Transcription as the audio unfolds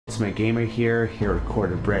Ultimate Gamer here to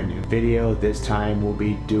record a brand new video. This time we'll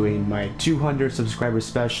be doing my 200 subscriber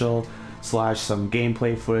special slash some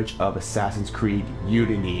gameplay footage of Assassin's Creed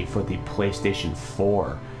Unity for the PlayStation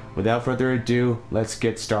 4. Without further ado, let's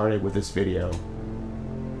get started with this video.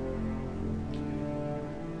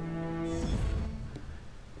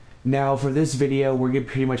 Now for this video, we're going to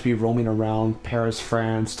pretty much be roaming around Paris,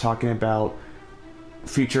 France, talking about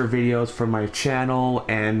future videos from my channel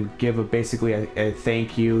and give basically a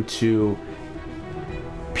thank you to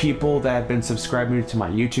people that have been subscribing to my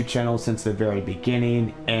YouTube channel since the very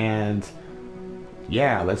beginning. And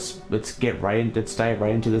yeah, let's dive right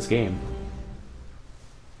into this game.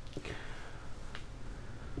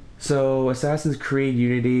 So Assassin's Creed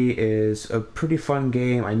Unity is a pretty fun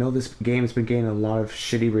game. I know this game has been getting a lot of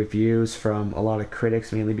shitty reviews from a lot of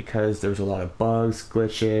critics, mainly because there's a lot of bugs,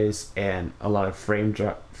 glitches, and a lot of frame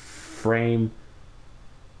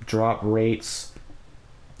drop rates.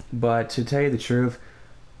 But to tell you the truth,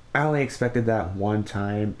 I only expected that one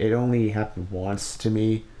time. It only happened once to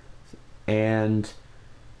me. And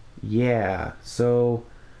yeah, so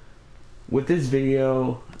with this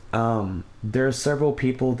video, there are several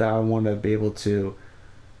people that I want to be able to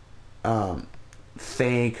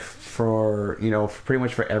thank for, pretty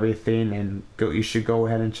much for everything, and you should go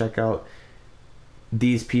ahead and check out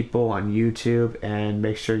these people on YouTube and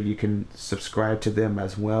make sure you can subscribe to them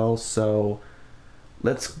as well. So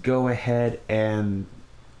let's go ahead and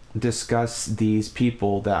discuss these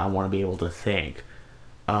people that I want to be able to thank.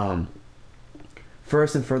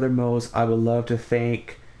 First and furthermost, I would love to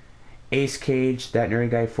thank Ace Cage, That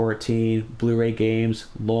Nerdy Guy 14, Blu-ray Games,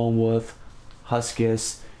 Lone Wolf,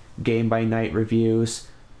 Huskus, Game by Night Reviews,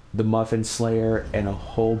 The Muffin Slayer, and a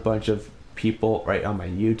whole bunch of people right on my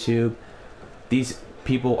YouTube. These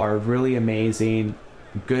people are really amazing,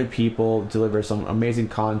 good people, deliver some amazing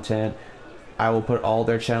content. I will put all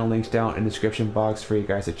their channel links down in the description box for you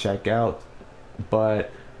guys to check out.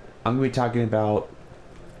 But I'm going to be talking about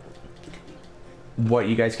what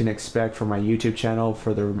you guys can expect from my YouTube channel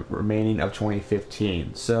for the remaining of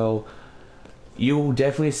 2015. So you will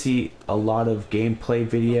definitely see a lot of gameplay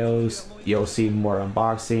videos. You'll see more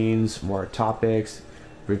unboxings, more topics,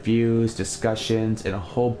 reviews, discussions, and a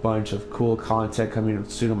whole bunch of cool content coming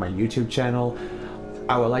soon on my YouTube channel.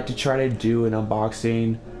 I would like to try to do an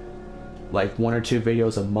unboxing, like 1 or 2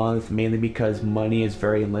 videos a month, mainly because money is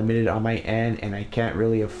very limited on my end and I can't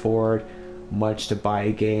really afford much to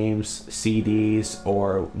buy games, CDs,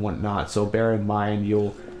 or whatnot. So bear in mind,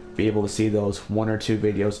 you'll be able to see those 1 or 2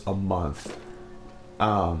 videos a month.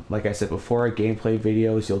 Like I said before, gameplay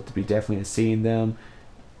videos, you'll be definitely seeing them.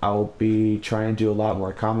 I'll be trying to do a lot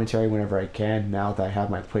more commentary whenever I can, now that I have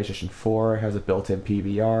my PlayStation 4. It has a built-in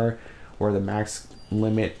PVR where the max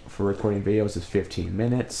limit for recording videos is 15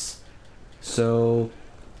 minutes. So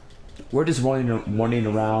we're just wandering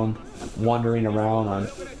around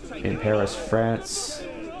in Paris, France,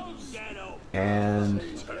 and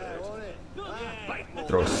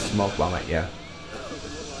throw a smoke bomb at ya.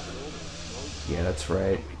 Yeah, that's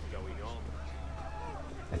right.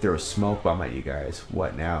 I threw a smoke bomb at you guys.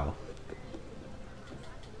 What now?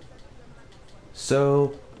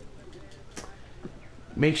 So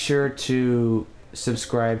make sure to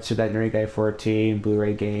subscribe to That Nerdy Guy 14,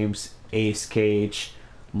 Blu-ray Games, Ace Cage,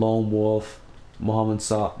 Lone Wolf, Mohammed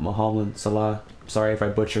Salah. Sorry if I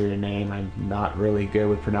butcher your name. I'm not really good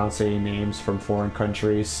with pronouncing names from foreign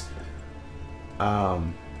countries.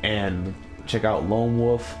 And check out Lone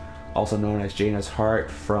Wolf, also known as Jana's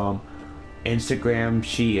Heart, from Instagram.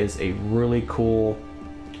 She is a really cool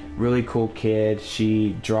kid.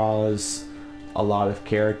 She draws a lot of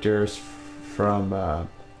characters from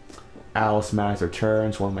Alice Madness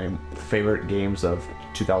Returns, one of my favorite games of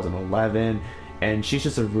 2011. And she's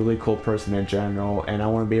just a really cool person in general, and I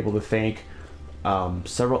want to be able to thank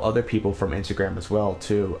several other people from Instagram as well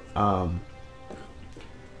too.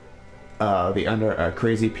 The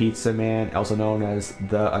Crazy Pizza Man, also known as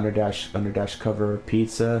the underdash cover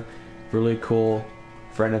pizza, really cool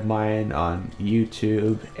friend of mine on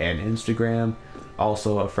YouTube and Instagram,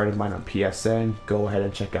 also a friend of mine on PSN. Go ahead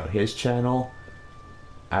and check out his channel.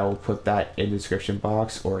 I will put that in the description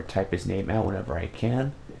box or type his name out whenever I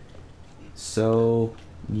can. So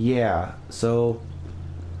yeah, so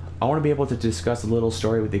I want to be able to discuss a little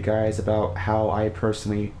story with you guys about how I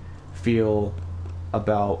personally feel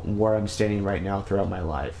about where I'm standing right now throughout my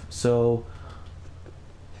life. So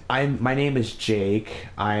my name is Jake.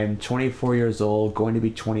 I'm 24 years old, going to be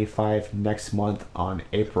 25 next month on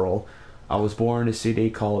April. I was born in a city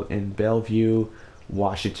called in Bellevue,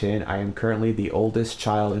 Washington. I am currently the oldest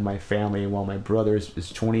child in my family, while my brother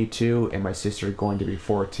is 22 and my sister is going to be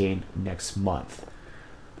 14 next month.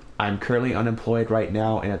 I'm currently unemployed right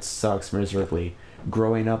now, and it sucks miserably.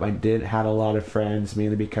 Growing up, I didn't have a lot of friends,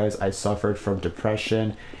 mainly because I suffered from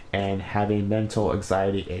depression and having mental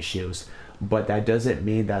anxiety issues. But that doesn't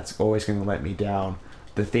mean that's always going to let me down.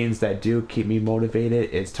 The things that do keep me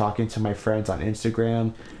motivated is talking to my friends on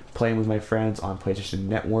Instagram, playing with my friends on PlayStation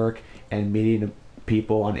Network, and meeting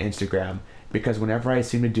people on Instagram. Because whenever I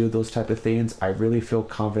seem to do those type of things, I really feel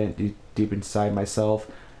confident deep inside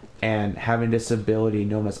myself. And having this ability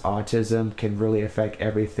known as autism can really affect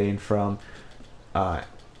everything from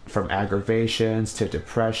aggravations to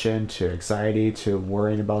depression to anxiety to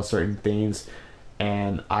worrying about certain things.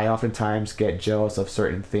 And I oftentimes get jealous of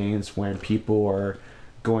certain things when people are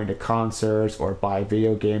going to concerts or buy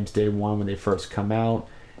video games day one when they first come out.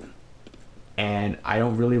 And I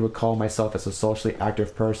don't really recall myself as a socially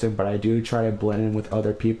active person, but I do try to blend in with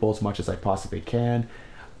other people as much as I possibly can.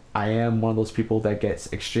 I am one of those people that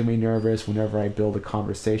gets extremely nervous whenever I build a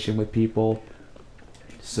conversation with people.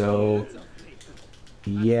 So,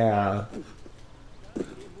 yeah.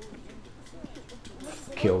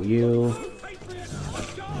 Kill you.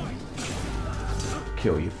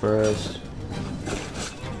 Kill you first.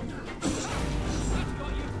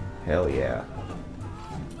 Hell yeah.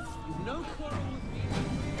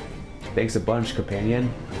 Thanks a bunch,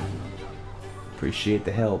 companion. Appreciate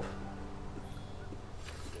the help.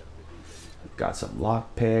 Got some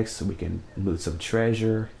lockpicks so we can loot some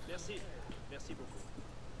treasure.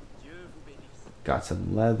 Got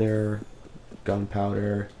some leather,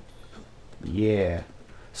 gunpowder. Yeah.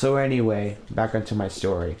 So anyway, back onto my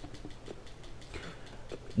story.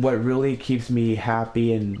 What really keeps me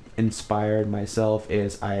happy and inspired myself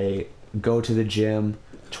is I go to the gym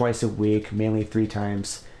twice a week, mainly 3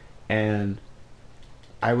 times, and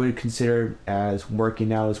I would consider as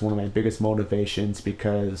working out as one of my biggest motivations,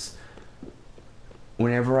 because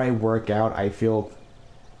whenever I work out, I feel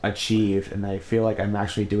achieved and I feel like I'm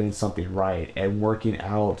actually doing something right. And working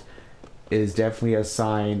out is definitely a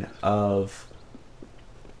sign of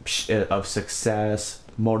success,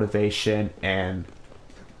 motivation, and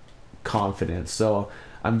confidence. So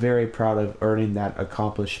I'm very proud of earning that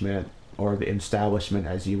accomplishment, or the establishment,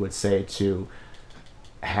 as you would say, to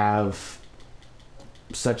have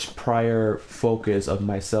such prior focus of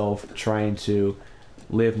myself trying to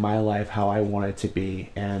live my life how I want it to be.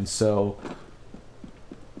 And so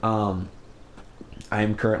I'm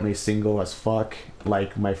currently single as fuck,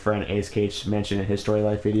 like my friend Ace Cage mentioned in his story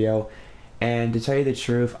life video. And to tell you the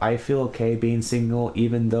truth, I feel okay being single,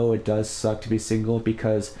 even though it does suck to be single,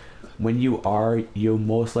 because when you are, you'll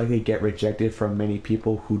most likely get rejected from many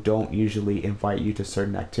people who don't usually invite you to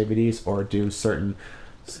certain activities or do certain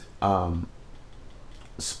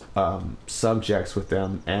subjects with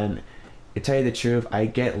them. And to tell you the truth, I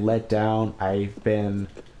get let down. I've been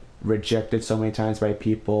rejected so many times by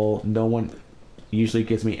people. No one usually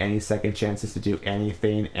gives me any second chances to do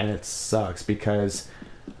anything, and it sucks, because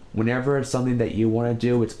whenever it's something that you want to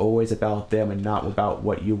do, it's always about them and not about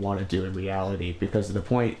what you want to do in reality. Because the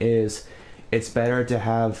point is, it's better to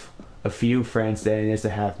have a few friends than it is to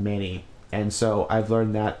have many. And so I've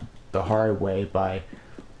learned that the hard way by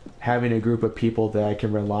having a group of people that I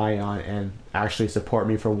can rely on and actually support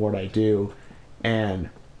me for what I do. And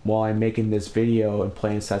while I'm making this video and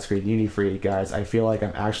playing Assassin's Creed Unity for you guys, I feel like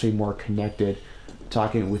I'm actually more connected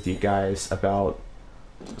talking with you guys about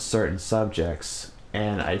certain subjects,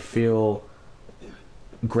 and I feel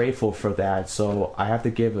grateful for that. So I have to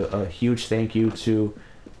give a huge thank you to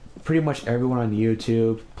pretty much everyone on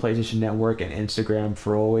YouTube, PlayStation Network, and Instagram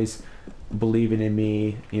for always believing in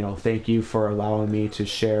me. You know, thank you for allowing me to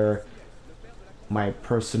share my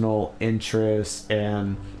personal interests,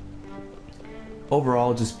 and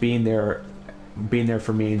overall just being there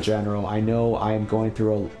for me in general. I know I'm going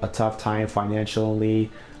through a tough time financially,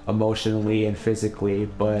 emotionally, and physically,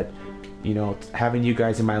 but you know, having you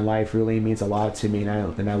guys in my life really means a lot to me,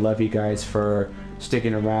 and I love you guys for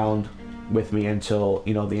sticking around with me until,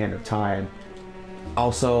 you know, the end of time.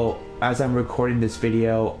 Also, as I'm recording this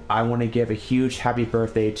video, I want to give a huge happy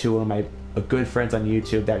birthday to one of my good friends on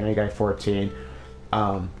YouTube, That Nerdy Guy 14.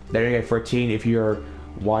 That Nerdy Guy 14, if you're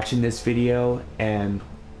watching this video and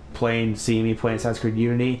seeing me playing Assassin's Creed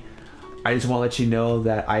Unity, I just want to let you know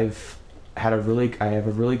that I have a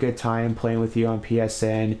really good time playing with you on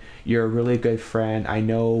PSN. You're a really good friend. I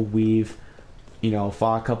know we've, you know,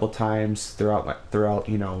 fought a couple times throughout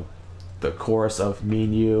you know, the course of me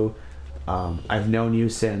and you. I've known you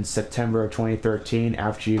since September of 2013,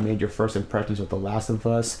 after you made your first impressions with The Last of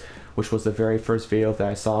Us, which was the very first video that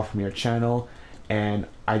I saw from your channel. And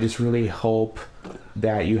I just really hope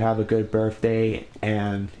that you have a good birthday,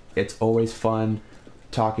 and it's always fun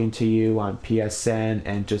talking to you on PSN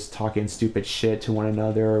and just talking stupid shit to one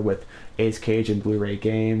another with Ace Cage and Blu-ray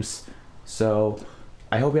Games. So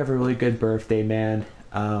I hope you have a really good birthday, man.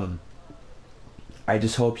 I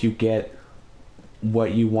just hope you get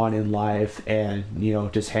what you want in life, and you know,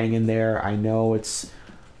 just hang in there. I know it's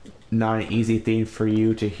not an easy thing for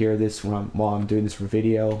you to hear this while I'm doing this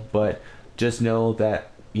video, but just know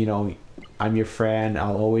that, you know, I'm your friend.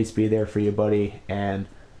 I'll always be there for you, buddy, and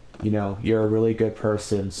you know, you're a really good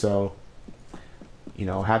person. So, you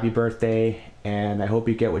know, happy birthday, and I hope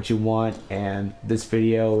you get what you want. And this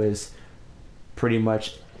video is pretty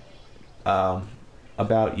much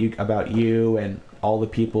about you and all the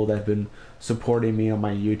people that have been supporting me on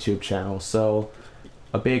my YouTube channel. So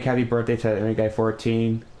a big happy birthday to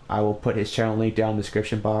NerdGuy14. I will put his channel link down in the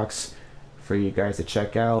description box for you guys to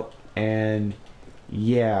check out. And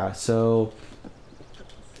yeah, so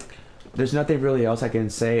there's nothing really else I can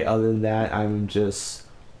say other than that. I'm just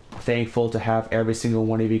thankful to have every single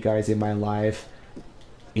one of you guys in my life,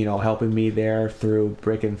 you know, helping me there through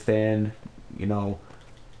brick and thin. You know,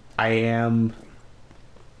 it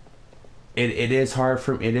is hard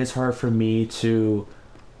for me to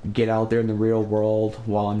get out there in the real world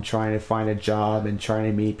while I'm trying to find a job and trying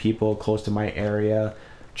to meet people close to my area,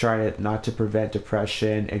 trying to not to prevent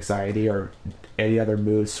depression, anxiety, or any other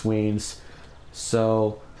mood swings.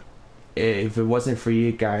 So if it wasn't for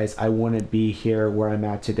you guys, I wouldn't be here where I'm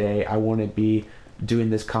at today. I wouldn't be doing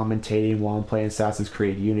this commentating while I'm playing Assassin's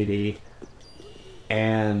Creed Unity.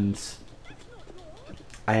 And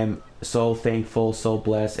I am so thankful, so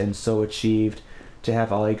blessed, and so achieved to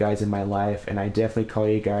have all you guys in my life, and I definitely call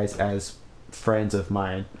you guys as friends of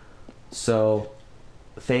mine. So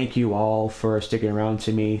thank you all for sticking around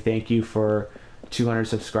to me. Thank you for 200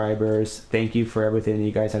 subscribers. Thank you for everything that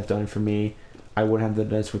you guys have done for me. I wouldn't have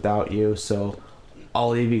done this without you. So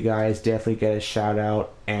all of you guys definitely get a shout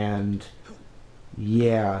out. And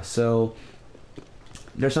yeah, so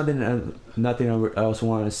there's nothing else I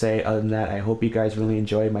want to say other than that. I hope you guys really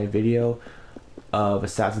enjoyed my video of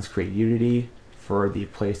Assassin's Creed Unity for the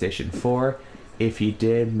PlayStation 4. If you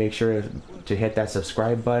did, make sure to hit that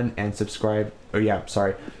subscribe button and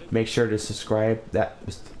make sure to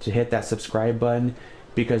hit that subscribe button,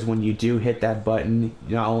 because when you do hit that button,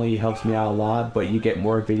 not only helps me out a lot, but you get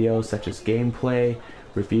more videos such as gameplay,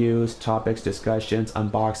 reviews, topics, discussions,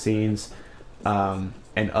 unboxings,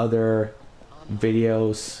 and other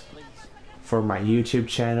videos for my YouTube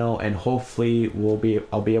channel. And hopefully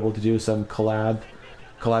I'll be able to do some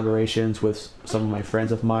collaborations with some of my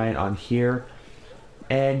friends of mine on here.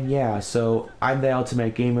 And yeah, so I'm the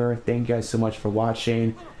Ultimate Gamer. Thank you guys so much for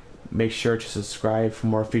watching. Make sure to subscribe for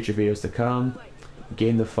more future videos to come.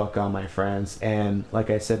 Game the fuck on, my friends. And like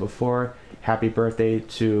I said before, happy birthday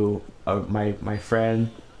to my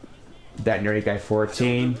friend, that nerdy guy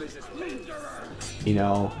 14. You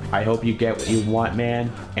know, I hope you get what you want,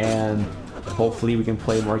 man, and hopefully we can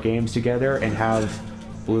play more games together and have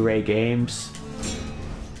Blu-ray games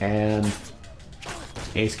and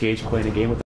Ace Cage playing a game with